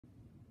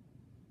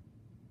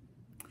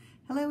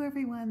Hello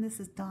everyone, this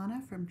is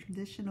Donna from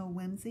Traditional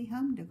Whimsy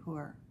Home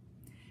Decor,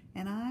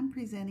 and I'm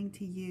presenting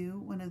to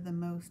you one of the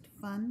most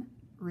fun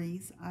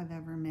wreaths I've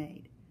ever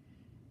made.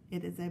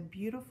 It is a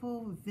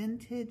beautiful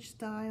vintage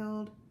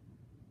styled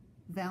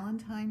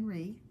Valentine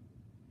wreath,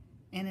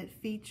 and it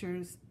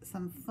features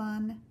some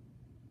fun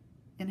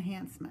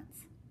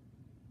enhancements.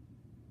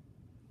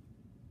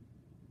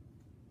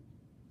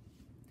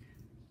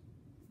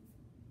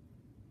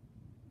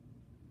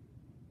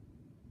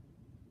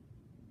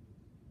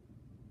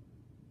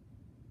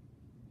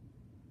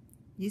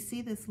 You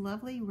see this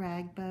lovely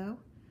rag bow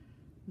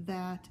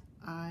that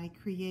I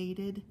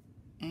created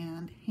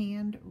and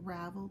hand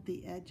raveled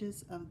the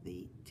edges of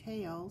the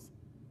tails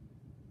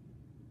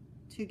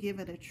to give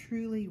it a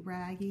truly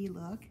raggy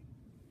look,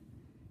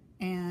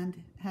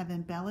 and have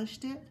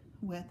embellished it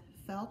with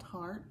felt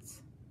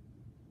hearts.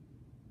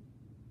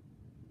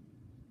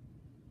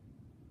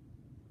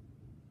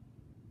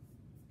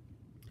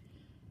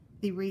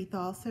 The wreath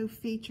also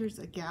features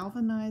a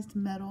galvanized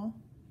metal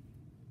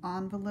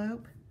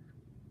envelope,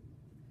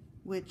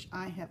 which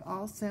I have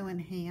also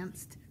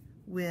enhanced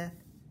with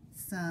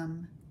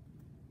some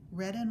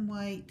red and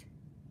white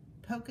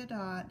polka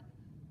dot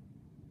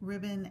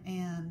ribbon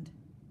and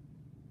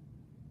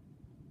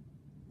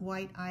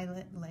white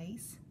eyelet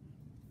lace.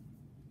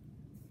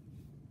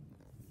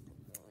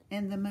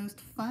 And the most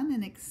fun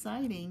and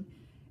exciting,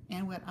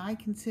 and what I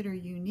consider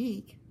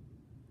unique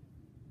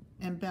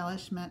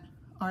embellishment,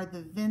 are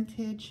the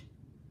vintage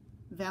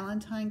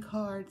Valentine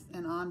cards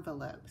and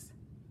envelopes.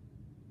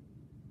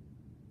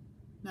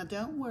 Now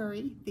don't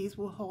worry, these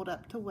will hold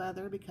up to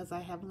weather because I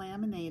have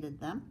laminated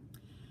them.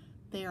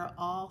 They are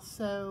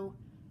also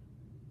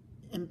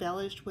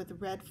embellished with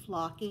red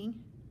flocking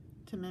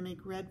to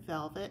mimic red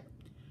velvet,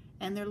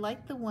 and they're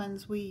like the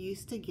ones we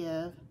used to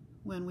give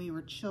when we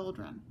were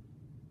children.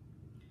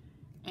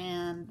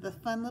 And the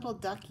fun little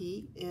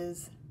ducky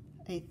is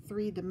a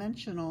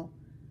three-dimensional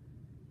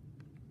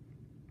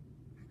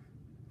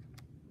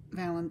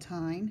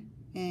Valentine,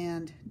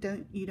 and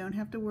you don't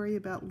have to worry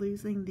about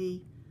losing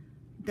the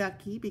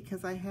ducky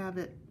because I have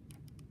it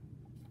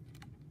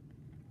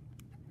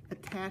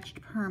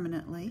attached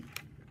permanently.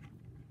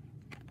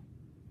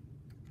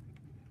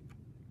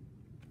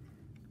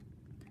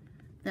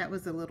 That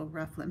was a little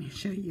rough. Let me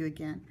show you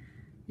again.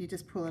 You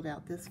just pull it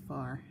out this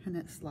far and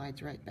it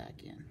slides right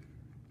back in.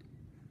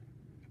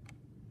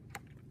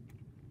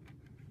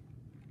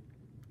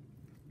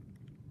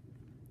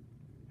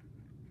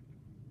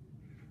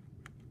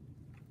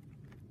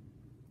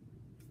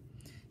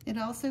 It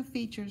also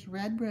features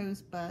red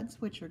rose buds,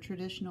 which are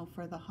traditional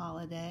for the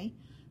holiday,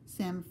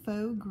 some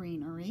faux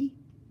greenery,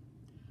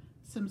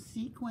 some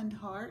sequined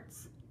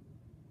hearts,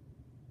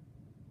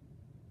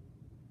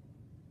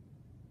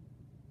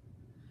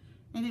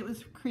 and it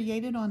was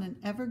created on an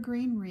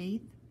evergreen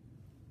wreath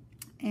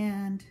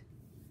and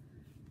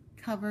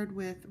covered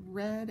with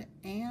red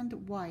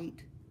and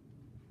white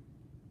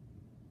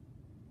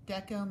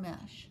deco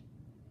mesh.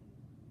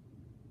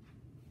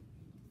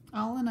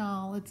 All in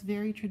all, it's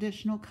very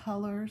traditional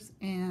colors,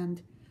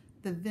 and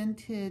the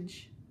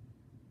vintage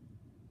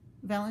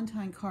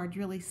Valentine cards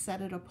really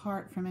set it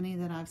apart from any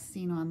that I've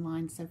seen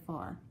online so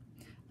far.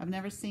 I've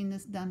never seen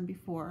this done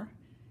before,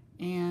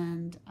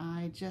 and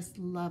I just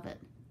love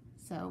it.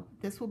 So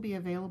this will be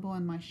available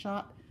in my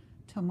shop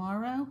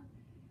tomorrow,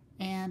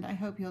 and I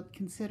hope you'll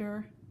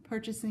consider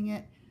purchasing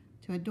it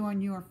to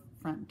adorn your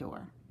front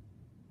door.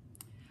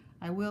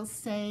 I will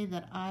say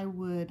that I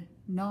would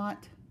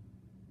not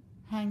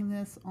hang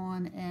this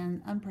on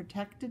an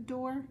unprotected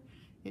door.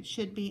 It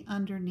should be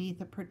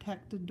underneath a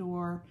protected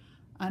door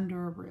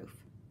under a roof,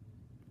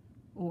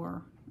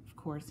 or of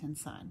course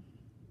inside.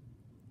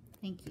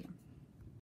 Thank you.